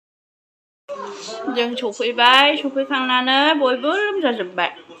जों सफैबाय सफैखांनानै बयबो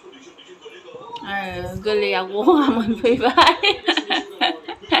लोमजाजोब्बाय गोरलैया गगा मोनफैबाय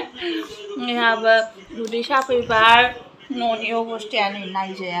जोंहाबो उदै साफैबाय न'नि अबस्थायानो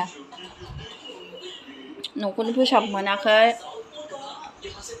नायजाया न'खौनो फोसाब मोनाखै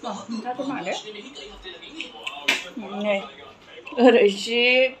नोंथाङाथ' मानो नै ओरै जि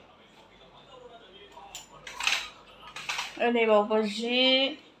ओरैबावबो जि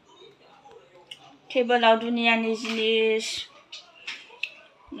टेबोलाव दुनियानि जिनिस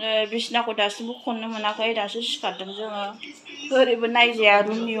बिसनाखौ दासिमबो खननो मोनाखै दासो सिखारदों जोङो ओरैबो नायजाया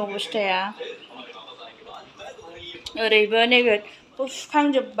रुमनि अबस्थाया ओरैबो नैबे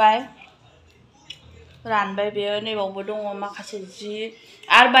सुखांजोब्बाय रानबाय बेयो नैबावबो दङ माखासे जि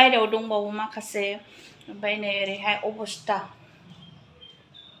आरो बायहेरायाव दंबावो माखासे ओमफ्राय नै ओरैहाय अबस्था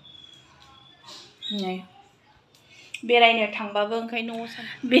नै बेरायनो थांबाबो ओंखायनो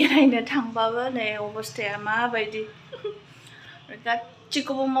बेरायनो थांबाबो नै अबस्थाया माबायदि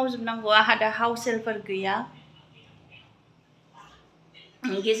गासिखौबो मावजोबनांगौ आंहा दा हाउस हेल्पार गैया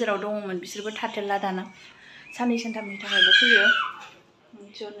गेजेराव दङमोन बिसोरबो थाथेरला दाना साननै सानथामनि थाखायल' फैयो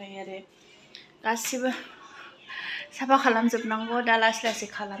नै ओरै गासिबो साफा खालामजोबनांगौ दा लासै लासै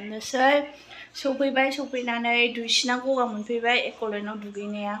खालामनोसै सफैबाय सफैनानै दुइसिना गगा मोनफैबाय एक'लेन्डआव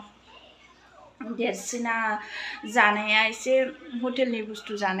दुगैनाया देरसिना जानाया एसे हटेलनि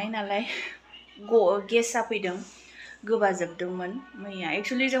बुस्थु जानाय नालाय गेस जाफैदों गोबाजोबदोंमोन मैया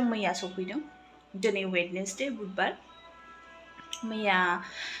एक्सुवेलि जों मैया सफैदों दिनै वेडनेसडे बुधबार मैया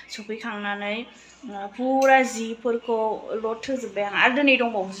सफैखांनानै फुरा जिफोरखौ लद होजोब्बाय आं आरो दिनै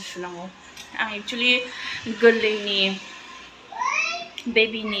दंबावो जि सुनांगौ आं एक्सुवेलि गोरलैनि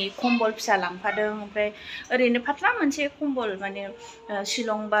बेबिनि कम्बल फिसा लांफादों ओमफ्राय ओरैनो फाथ्ला मोनसे कम्बल माने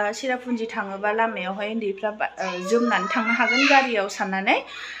शिलं बा चिरापुन्जि थाङोबा लामायावहाय उन्दैफ्रा जोमनानै थांनो हागोन गारियाव साननानै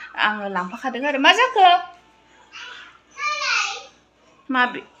आङो लांफाखादों आरो मा जाखो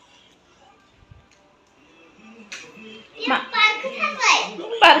माबे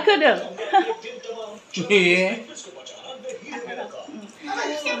बारखोदों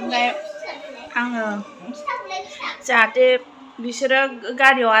ओमफ्राय आङो जाहाथे बिसोरो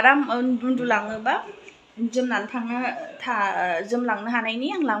गारियाव आराम उन्दुलाङोबा जोमलांनो हानायनि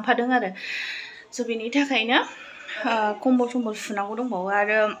आं लांफादों आरो स' बेनि थाखायनो कम्बल टम्बल सुनांगौ दंबावो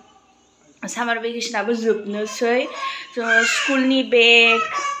आरो सामार भेकेसनाबो जोबनोसै स्कुलनि बेग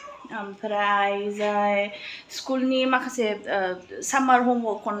ओमफ्राय जाय स्कुलनि माखासे सामार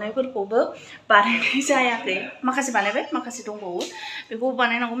हमवर्क हरनायफोरखौबो बानायनाय जायाखै माखासे बानायबाय माखासे दंबावो बेखौ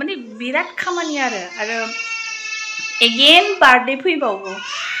बानायनांगौ माने बिराद खामानि आरो एगेन बार्थडे फैबावो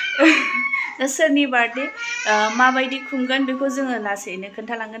दा सोरनि बार्थडे माबायदि खुंगोन बेखौ जोङो लासैनो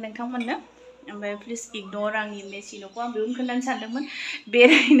खोन्थालांगोन नोंथांमोननो ओमफ्राय प्लिज इगनर आंनि मेसिनखौ आं बेखौनो खोन्थानो सानदोंमोन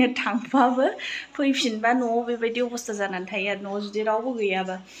बेरायनो थांबाबो फैफिनबा न'आव बेबायदि अबस्था जानानै थायो आरो न'आव जुदि रावबो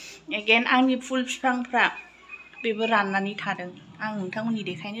गैयाबा एगेन आंनि फुल बिफांफ्रा बेबो राननानै थादों आं नोंथांमोननि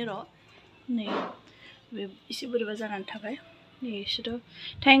देखायनो र' नै बे एसे बोरैबा जानानै थाबाय नै बिसोरो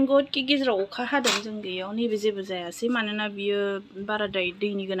थेंक गड कि गेजेराव अखा हादों जों गैयाव नैबे जेबो जायासै मानोना बियो बाराद्राय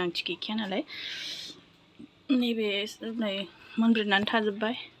दैनि गोनांथि गैखाया नालाय नैबे नै मोनब्रेनानै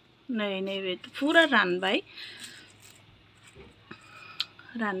थाजोब्बाय नैबे फुरा रानबाय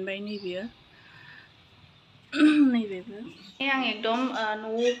नैबेयो नैबेबो आं एकदम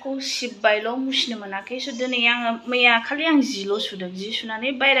न'खौ सिबबायल' मुसिनो मोनाखै स' दिनै आङो मैया खालि आं जिल' सुदों जि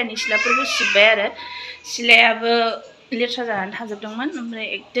सुनानै बायरानि सिलाफोरखौ सिबबाय आरो सिलायाबो लेथ्रा जानानै थाजोबदोंमोन ओमफ्राय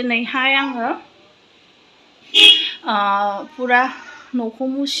दिनैहाय आङो फुरा न'खौ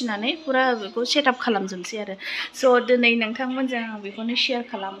मुसिनानै फुरा बेखौ सेटआप खालामजोबसै आरो स' दिनै नोंथांमोनजों आं बेखौनो शेयार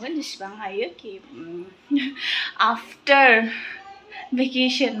खालामगोन जेसेबां हायो कि आफ्टार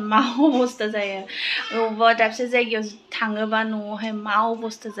भेकेसन मा अबस्था जायो बबेबा दाबसे जायगायाव थाङोबा न'आवहाय मा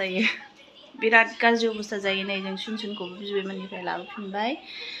अबस्था जायो बिराद गाज्रि अबस्था जायो नै जों सुनसुनखौबो बिबैमोननिफ्राय लाबोफिनबाय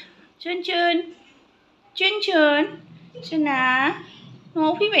सुनसुन सुना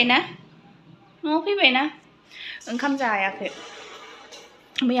न'आव फैबायना ओंखाम जायाखै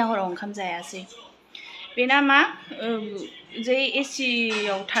मैया हराव ओंखाम जायासै बेना मा जै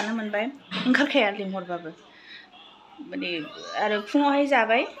एसियाव थानो मोनबाय ओंखारखाया लिंहरबाबो माने आरो फुङावहाय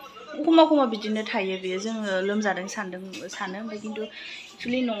जाबाय एखमबा बिदिनो थायो बेयो जोङो लोमजादों सानो ओमफ्राय खिन्थु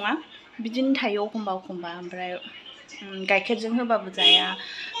एक्सुवेलि नङा बिदिनो थायो एखमबा ओमफ्राय गाइखेरजों होबाबो जाया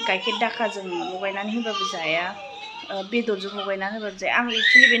गाइखेर दाखाजों लगायनानै होबाबो जाया बेदरजों लगायनानै होबाबो जाया आं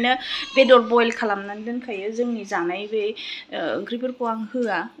एक्सुवेलि बेनो बेदर बयल खालामनानै दोनखायो जोंनि जानाय बे ओंख्रिफोरखौ आं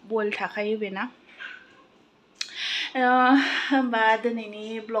होआ बयल थाखायो बेना होमबा दिनैनि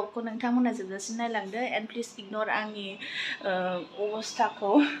ब्लगखौ नोंथांमोना जोबजासिम नायलांदो एन्ड प्लिज इगनर आंनि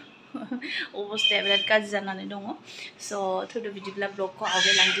अबस्थाखौ अबस्थाया बिराद गाज्रि जानानै दङ स' थौदो बिदिब्ला ब्लगखौ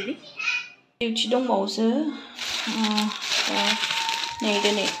आवगायलांदिनि डिउटि दंबावोसो नै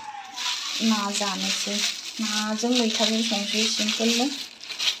दिनै ना जानोसै नाजों मैथाजों संसै सिम्पोलनो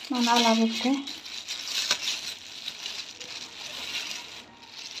मा ना लाबोखो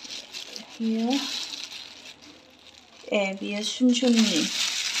बियो सुनसुननि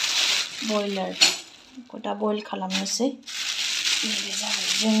बयलार बेखौ दा बयल खालामनोसै नैबे जाबाय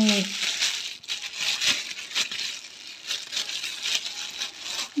जोंनि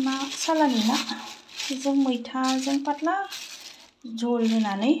ना सालानि ना जों मैथाजों पातला झोल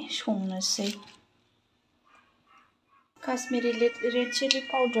होनानै संनोसै काश्मीरी रेड चिली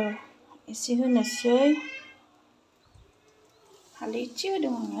पाउडार एसे होनोसै हालदै एसे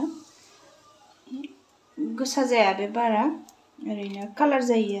होदों आङो गोसा जाया बे बारा ओरैनो कालार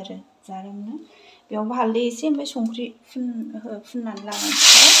जायो आरो जारोमनो बेयाव हालदै एसे ओमफ्राय संख्रि फुननानै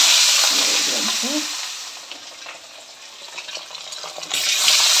लानोसै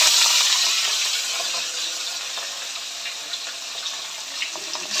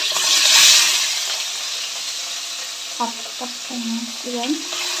थाब संनांसिगोन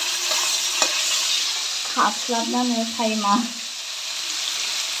हास्लाबनानै टाइमा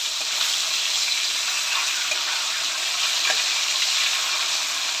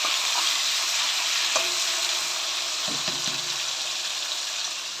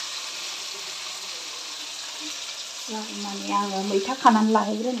माने आङो मैथा खानानै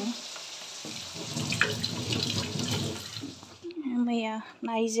लाहैग्रोनो मैया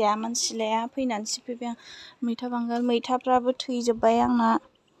नायजाया मानसिलाया फैनानै सिफैबाय आं मैथा बांगाल मैथाफ्राबो थैजोब्बाय आंना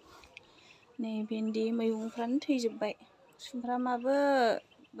नै भिन्दि मैगंफ्रानो थैजोब्बाय सुमफ्रामाबो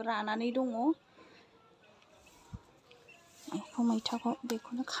रानानै दङ मैथाखौ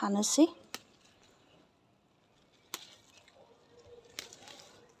बेखौनो खानोसै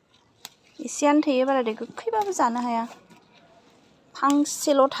एसेयानो थैयो बाराद्राय गोखैबाबो जानो हाया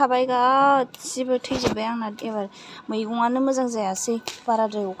फांसेल' थाबाय गासिबो थैजोब्बाय आंना एबार मैगङानो मोजां जायासै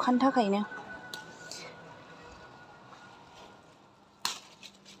बाराद्राय अखानि थाखायनो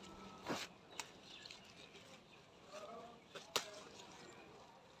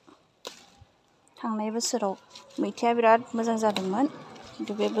थांनाय बोसोराव मैथाया बिराद मोजां जादोंमोन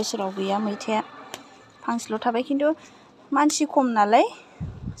खिन्थु बे बोसोराव गैया मैथाया फांसेल' थाबाय खिन्थु मानसि खम नालाय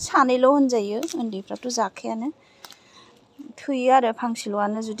सानैल' होनजायो उन्दैफ्राथ' जाखायानो थैयो आरो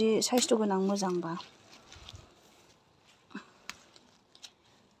फांसेल'आनो जुदि साइसथ' गोनां मोजांबा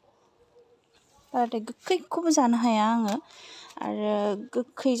बाराद्राय गोखैखौबो जानो हाया आङो आरो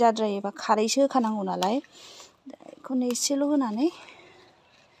गोखै जाद्रायोबा खारैसो होखानांगौ नालाय बेखौनो एसेल' होनानै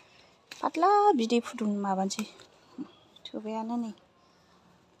पातला बिदै फुदुं माबानोसै थोबायानो नै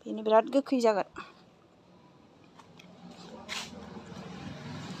बेनो बिराद गोखै जागोन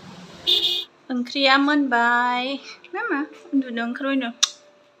ओंख्रिया मोनबाय नामा उन्दुनो ओंखारबायनो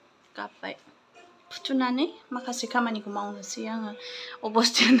गाबबाय फुथुनानै माखासे खामानिखौ मावनोसै आङो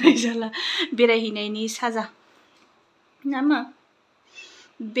अबस्थाया नायजाला बेरायहैनायनि साजा नामा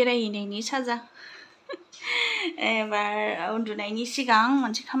बेरायहैनायनि साजा एबार उन्दुनायनि सिगां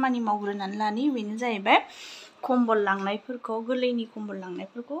मोनसे खामानि मावग्रोनानै लानि बेनो जाहैबाय कम्बल लांनायफोरखौ गोरलैनि कम्बल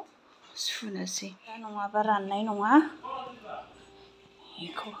लांनायफोरखौ सुनोसै दा नङाबा राननाय नङा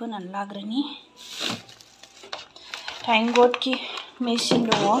बेखौ होनानै लाग्रोनि थैंक गड कि मेचिन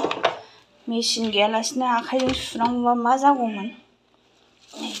दङ मेचिन गैयालासिनो आखाइजों सुनांगौबा मा जागौमोन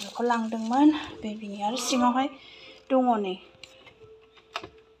बेखौ लांदोंमोन बेबिनि आरो सिङावहाय दङ नै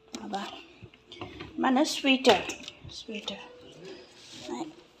माबा मा होनो स्वेटार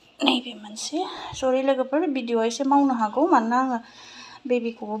नैबे मोनसे सरि लोगोफोर भिडिअ एसे मावनो हागौ मानोना आङो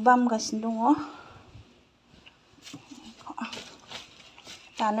बेबिखौबो बामगासिनो दङ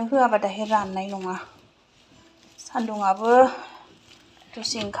दानो होआबा दाहाय राननाय नङा सान्दुंआबो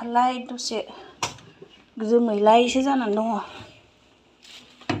दसे ओंखारलाय दसे जोमैलायसो जानानै दङ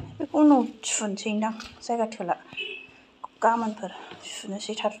बेखौ उनाव सुनोसैदां जायगा थोला गाबोनफोर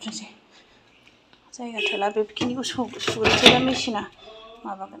सुनोसै थाथ'नोसै जायगा थोला बेखिनिखौ सुग्रोसै दा मेचिना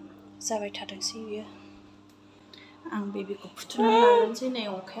माबागोन जाबाय थाथोंसै बियो आं बेबिखौ फुथुनानै लाग्रोनोसै नै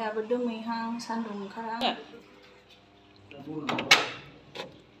अखायाबो दोमैहां सान्दुं ओंखारहां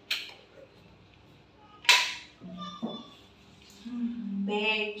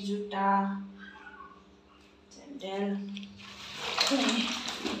बेग जुता सेन्देल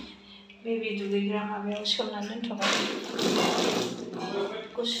बेबि दुगैग्रा माबायाव सोमनानै दोनथ'बाय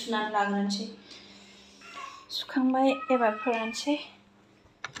बेखौ सुनानै लाग्रोनोसै सुखांबाय एबार फोरानसै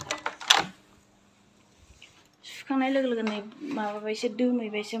सुखांनाय लोगो लोगोनो माबाबायसो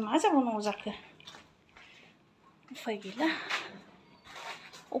दोमैबायसो मा जाबावनांगौ जाखो उफाय गैला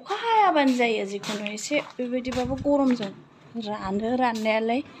अखा हायाबानो जायो जिखुनु एसे बेबायदिबाबो गरमजों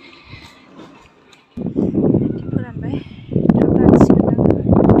राननायालाय फोरानबाय थाब रानसिगोन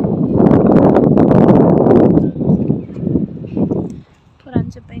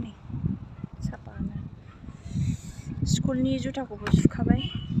फोरानजोब्बाय नै साफानो स्कुलनि जुथाखौबो सुखाबाय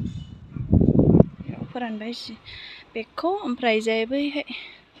फोरानबाय बेगखौ ओमफ्राय जाय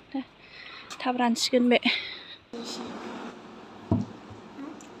बैहाय थाब रानसिगोन बे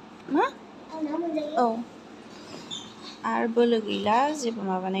मा औ आरो बोलो गैला जेबो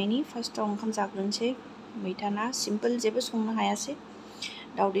माबानायनि फार्स्टआव ओंखाम जाग्रोनोसै मैथा ना सिम्पोल जेबो संनो हायासै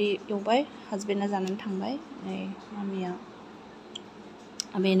दावदै एवबाय हासबेन्डआ जानानै थांबाय नै मामिया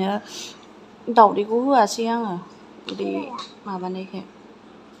बेनो दावदैखौ होआसै आङो उदै माबानायखाय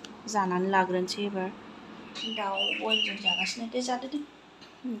जानानै लाग्रोनोसै एबार दाउ बयलजों जागासिनो दे जादो दे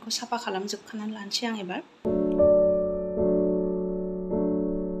बेखौ साफा खालामजोबखानानै लानोसै आं एबार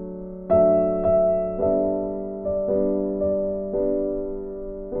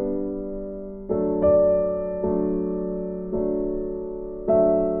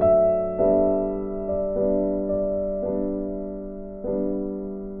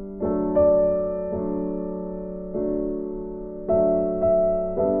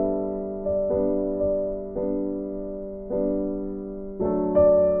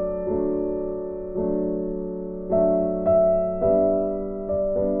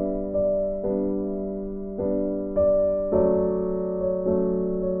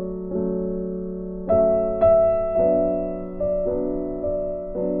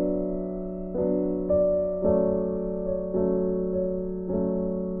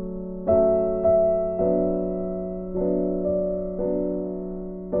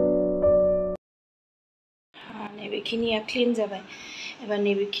नैबेखिनिया क्लिन जाबाय एबार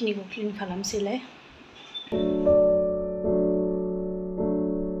नैबेखिनिखौ क्लिन खालामसैलाय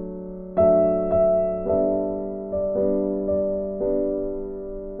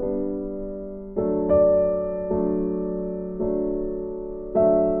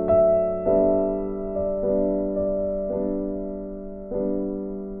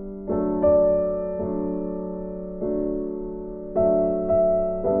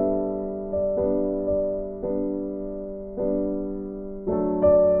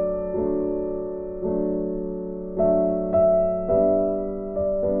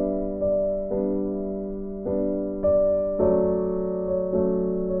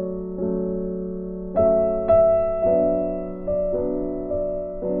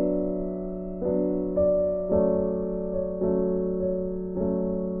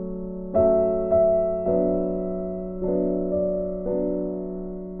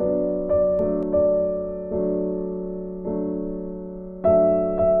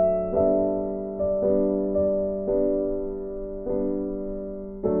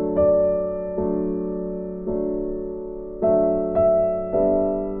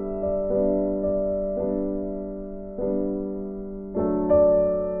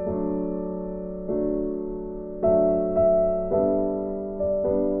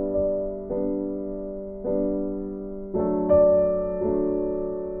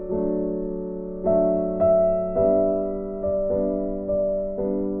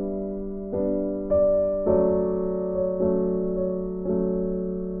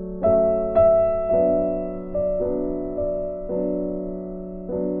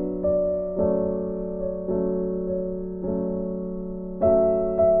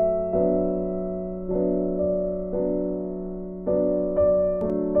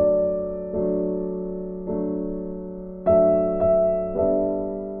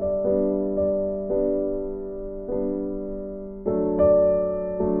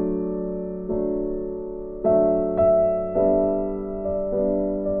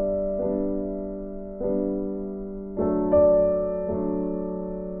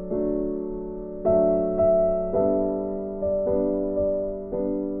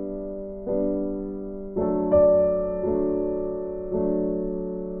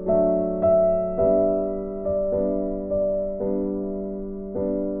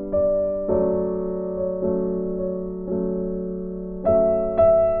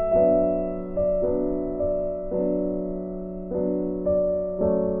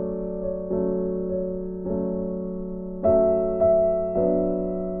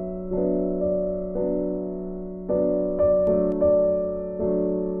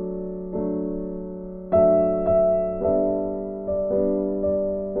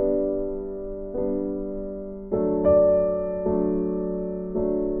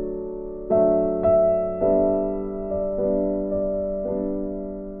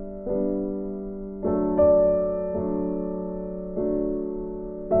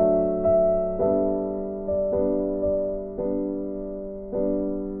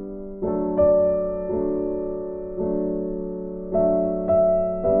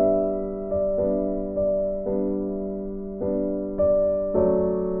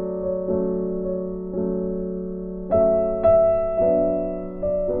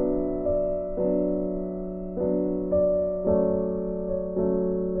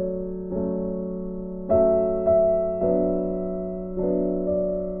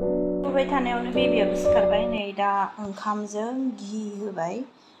सुफुबाय थानायावनो बेबियाबो सिखारबाय नै दा ओंखामजों घि होबाय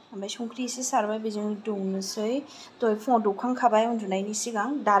ओमफ्राय संख्रि एसे सारबाय बेजों दौनोसै दहाय फुङाव दौखांखाबाय उन्दुनायनि सिगां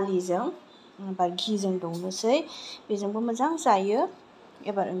दालिजों ओमफ्राय घिजों दौनोसै बेजोंबो मोजां जायो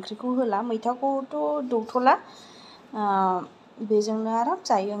एबार ओंख्रिखौ होला मैथाखौथ' दौथ'ला बेजोंनो आराम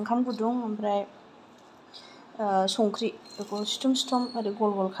जायो ओंखाम गुदुं ओमफ्राय संख्रि बेखौ सिथुम सिथुम ओरै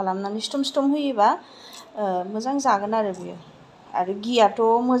गल गल खालामनानै सिथुम सिथुम होयोबा मोजां जागोन आरो बियो आरो घियाथ'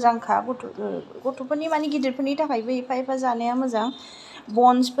 मोजांखा गथ'फोरनि माने गिदिरफोरनि थाखायबो एफा एफा जानाया मोजां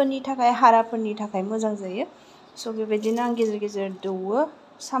बन्सफोरनि थाखाय हाराफोरनि थाखाय मोजां जायो स' बेबायदिनो आं गेजेर गेजेर दौवो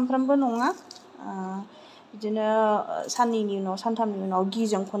सानफ्रामबो नङा बिदिनो साननैनि उनाव सानथामनि उनाव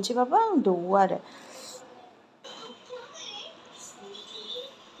घिजों खनसेबाबो आं दौवो आरो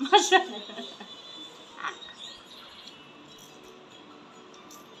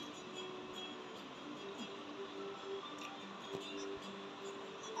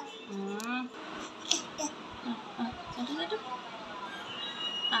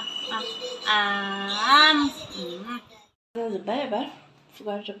जाजोब्बाय एबार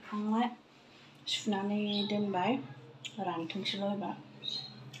फुगारजोबखांबाय सुनानै दोनबाय रानथोंसैल' एबार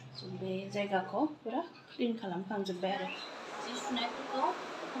बे जायगाखौ पुरा क्लिन खालामखांजोब्बाय आरो जि सुनायफोरखौ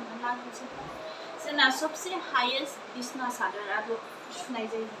खालामनानै लानोसै जोंना सबसे हायेस्ट बिसना सादोराबो सुनाय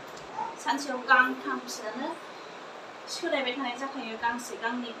जायो सानसेयाव गांथामसोआनो सोलायबाय थानाय जाखायो गांसे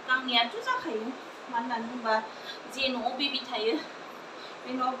गांनैयाथ' जाखायो मानो होननानै बुंबा जे न'आव बेबि थायो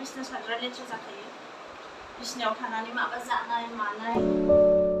बे न'आव बिसना सादोरा लेथ्रा जाखायो बिसनायाव थानानै माबा जानाय मानाय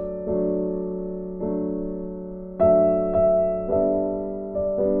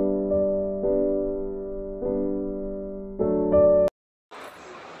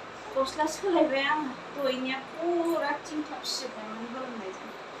गस्ला सोलायबाय आङो दहायनिया पुरा थिंख्लाब सिजोबबायमोन गोलोमनायजों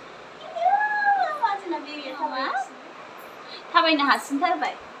मा जोंना बेबिया थाबायनो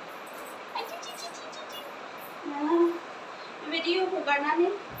हासिनथारबाय बेबायदि हगारनानै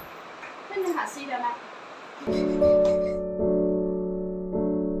होनो हासै दाना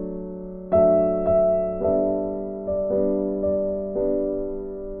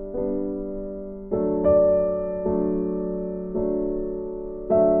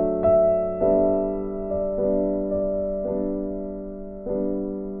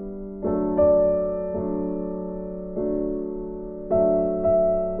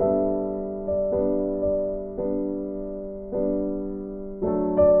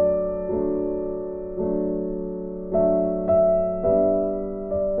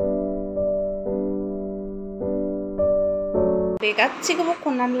बे गासैखौबो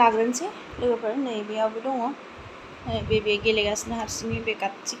खननानै लाग्रोनोसै लोगोफोर नै बेयावबो दङ बेबिया गेलेगासिनो हारसिङै बे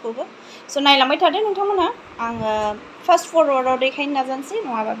गासैखौबो स' नायलांबाय थादो नोंथांमोनहा आङो फास्ट फरवार्डआव देखायनो नाजानोसै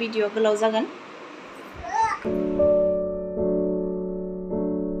नङाबा भिडिअ गोलाव जागोन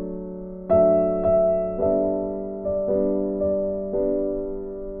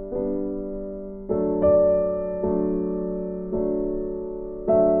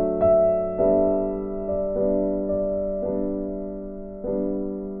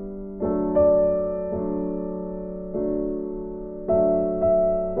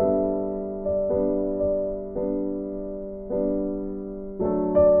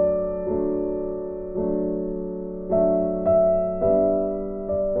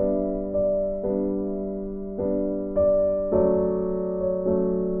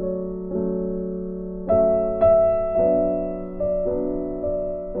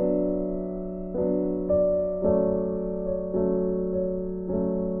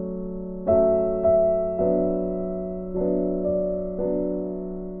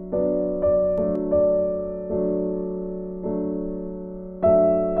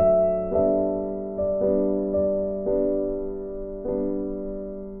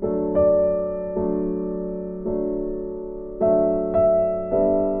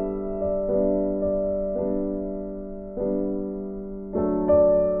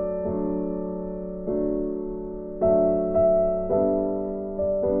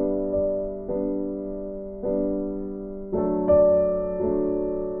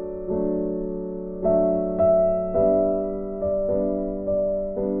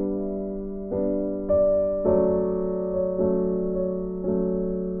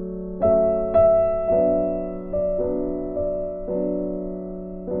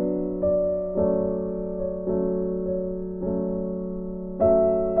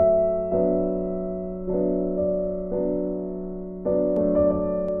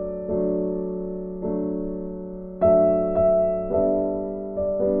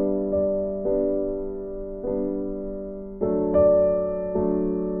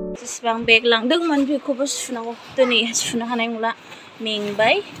जेसेबां बेग लांदोंमोन बेखौबो सुनांगौ दिनै सुनो हानाय नंला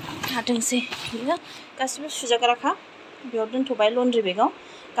मेंबाय हाथोंसै बेयो गासिबो सुजाग्राखा बेयाव दोनथ'बाय लन्ड्रि बेगाव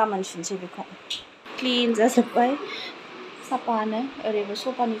गाबोन सुनोसै बेखौ क्लिन जाजोब्बाय साफानो ओरैबो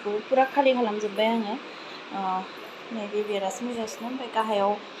सफानिखौ पुरा खालि खालामजोब्बाय आङो नैबे बेरासो मोजांसिन ओमफ्राय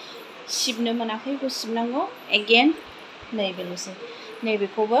गाहायाव सिबनो मोनाखै बेखौ सिबनांगौ एगेन नैबेल'सै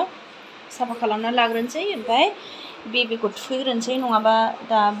नैबेखौबो साफा खालामना लाग्रोनोसै ओमफ्राय बेबिखौ थुखैग्रोनोसै नङाबा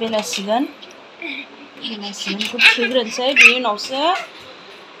दा बेलासिगोन बेखौ थुखैग्रोनोसै बेनि उनावसो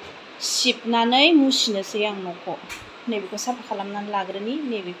सिबनानै मुसिनोसै आं न'खौ नैबेखौ साफा खालामनानै लाग्रोनि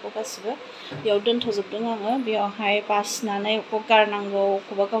नैबेखौ गासिबो बेयाव दोनथ'जोबदों आङो बेयावहाय बासिनानै अबेखौ गारनांगौ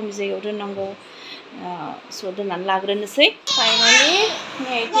अबेखौबा गावनि जायगायाव दोननांगौ स' दोननानै लाग्रोनोसै फाइनालि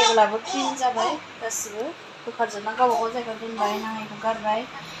नै टेबोलाबो क्लिन जाबाय गासिबो बोखारजोबना गावबागाव जायगायाव दोनबाय नाङैखौ गारबाय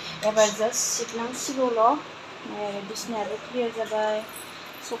एबार जास्ट सिबनांसिगौल' बिसनायाबो क्लियार जाबाय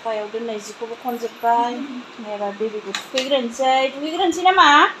सफायाव दोननाय जिखौबो खनजोब्बाय एबार बेबिखौ दुगैग्रोनोसै नामा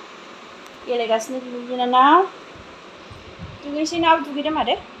गेलेगासिनो बिनानाव दुगैसै ना दुगैदो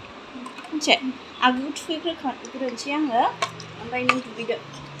मादो मोनसे आगु थुखैग्रोनोसै आङो ओमफ्राय नों दुगैदो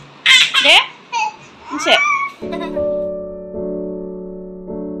दे मोनसे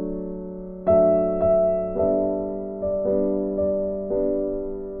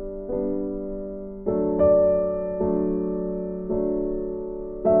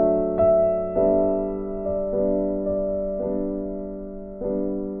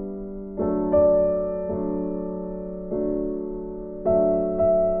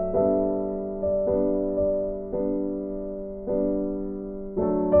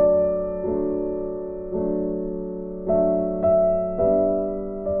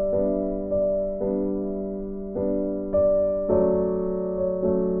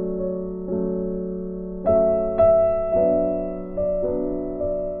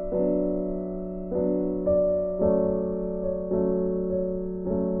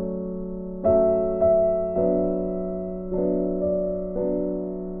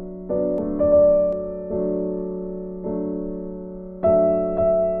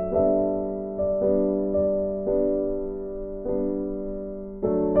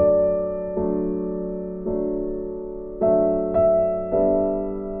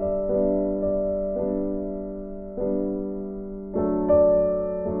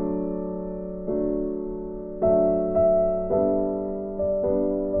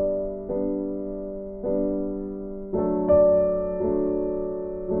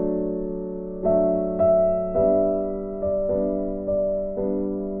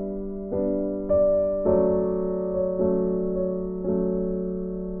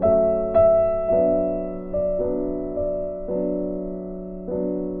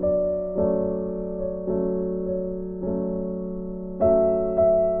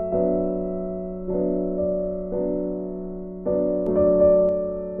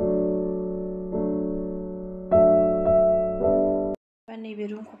नैबे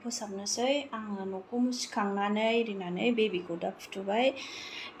रुमखौ फोसाबनोसै आङो न'खौ मुसिखांनानै एरिनानै बेबिखौ दा फुथुबाय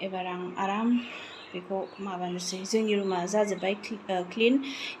एबार आं आराम बेखौ माबानोसै जोंनि रुमा जाजोब्बाय क्लिन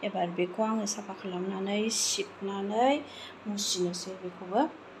एबार बेखौ आङो साफा खालामनानै सिबनानै मुसिनोसै बेखौबो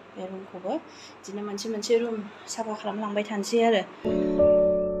बे रुमखौबो बिदिनो मोनसे मोनसे रुम साफा खालामलांबाय थानोसै आरो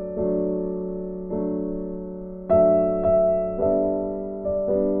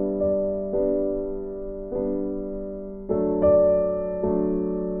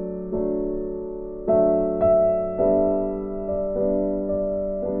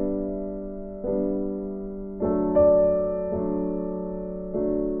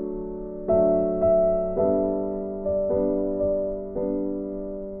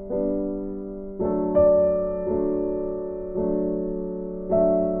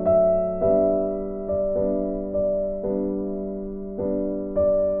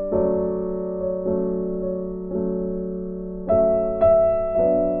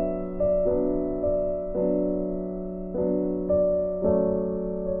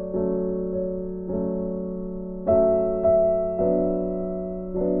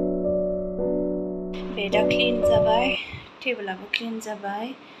बेडा क्लिन जाबाय टेबोलाबो क्लिन जाबाय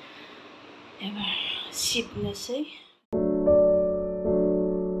एबार सिबनोसै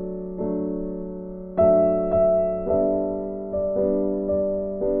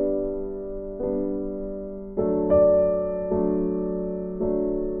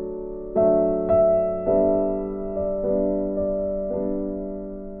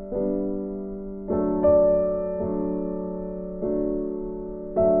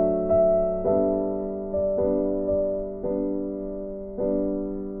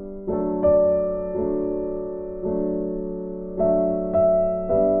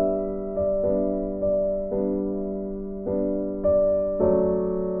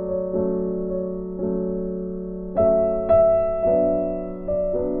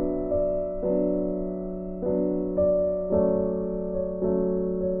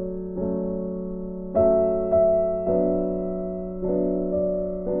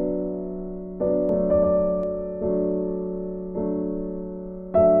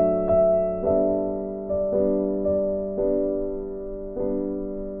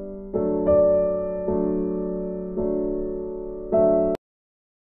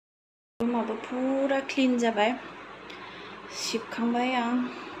रुमाबो फुरा क्लिन जाबाय सिबखांबाय आं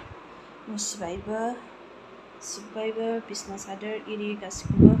मुसिबायबो सिबबायबो बिसना सादोर इरि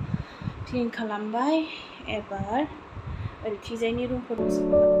गासिखौबो क्लिन खालामबाय एबार ओरैथिंजायनि रुमफोरखौ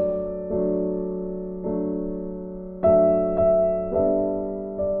साफा खालामबाय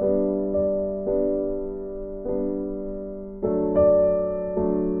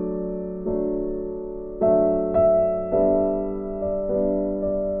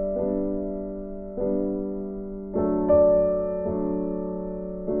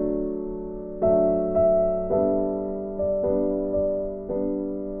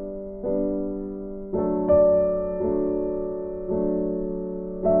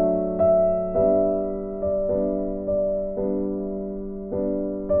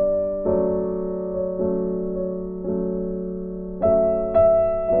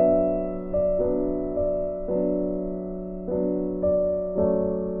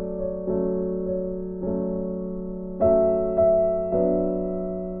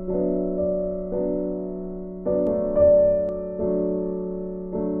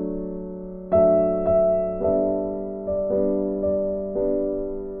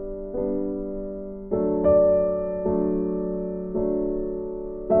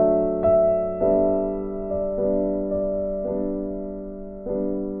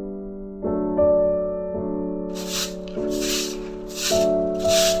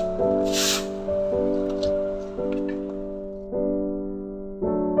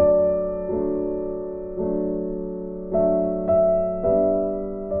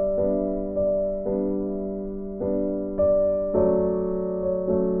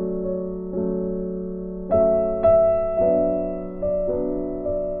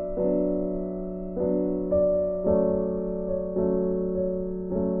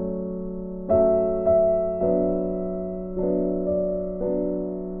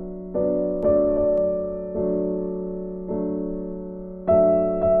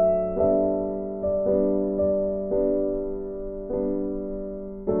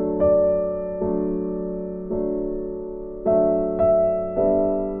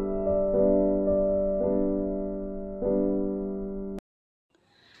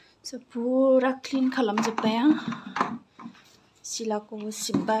फुरा क्लिन खालामजोब्बाय आं सिलाखौबो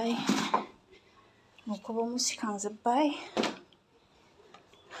सिबबाय न'खौबो मुसिखांजोब्बाय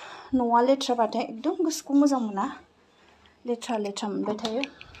न'आ लेथ्राबाथाय एकदम गोसोखौ मोजां मोना लेथ्रा लेथ्रा मोनबाय थायो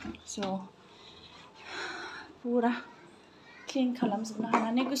स' फुरा क्लिन खालामजोबनो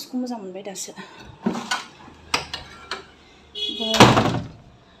हानानै गोसोखौ मोजां मोनबाय दासो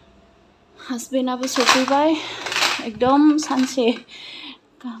हासबेन्डआबो सफैबाय एकदम सानसे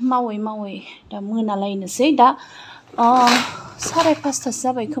मावै मावै दा मोनालायनोसै दा 5:30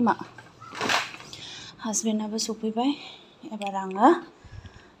 जाबाय खोमा हासबेन्डआबो सफैबाय एबार आङो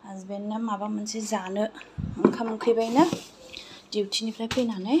हासबेन्डनो माबा मोनसे जानो ओंखाम उखैबायनो डिउटिनिफ्राय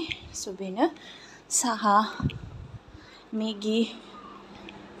फैनानै स' बेनो साहा मेगि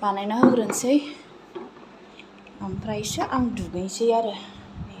बानायना होग्रोनोसै ओमफ्रायसो आं दुगैनोसै आरो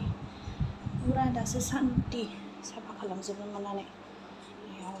फुरा दासो सान्ति साफा खालामजोबनो मोननानै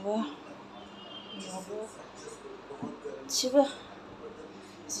बेयावबो गासिबो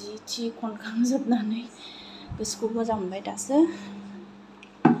जि खनखांजोबनानै गोसोखौ मोजां मोनबाय दासो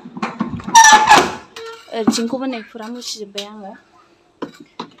ओरैथिंखौबो नै फुरा मुसिजोब्बाय आङो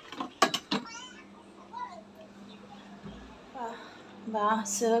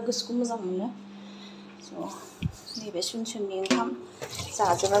बासो गोसोखौ मोजां मोनो स' नैबे सुनसुननि ओंखाम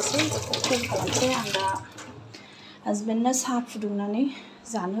जाजोबासै बेखौ क्लिन खालामसै आं दा हासबेन्डनो साहा फुदुंनानै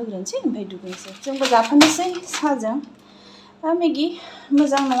जानो होग्रोनोसै ओमफ्राय दुगैनोसै जोंबो जाफानोसै साहाजों मेगि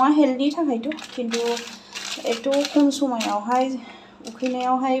मोजां नङा हेल्थनि थाखायथ' खिन्थु एथ' खम समायावहाय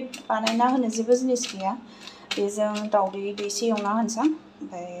उखैनायावहाय बानायना होनो जेबो जिनिस गैया बेजों दाउदै दैसे एवना होनोसां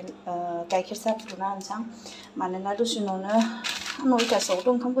ओमफ्राय गाइखेर साहा फुदुंना होनोसां मानोना दसे उनावनो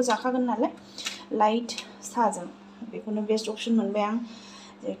 9टासोआवथ' ओंखामखौ जाखागोन नालाय लाइट साहाजों बेखौनो बेस्ट अपसन मोनबाय आं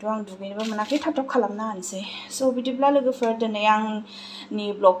जिहेतु आं दुगैनोबो मोनाखै थाब थाब खालामना होनोसै स' बिदिब्ला लोगोफोर दिनै आंनि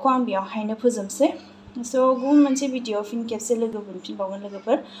ब्लगखौ आं बेयावहायनो फोजोबसै स' गुबुन मोनसे भिडिअ फिन खेबसे लोगो मोनफिनबावगोन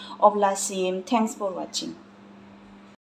लोगोफोर अब्लासिम थेंक्स फर वाचिं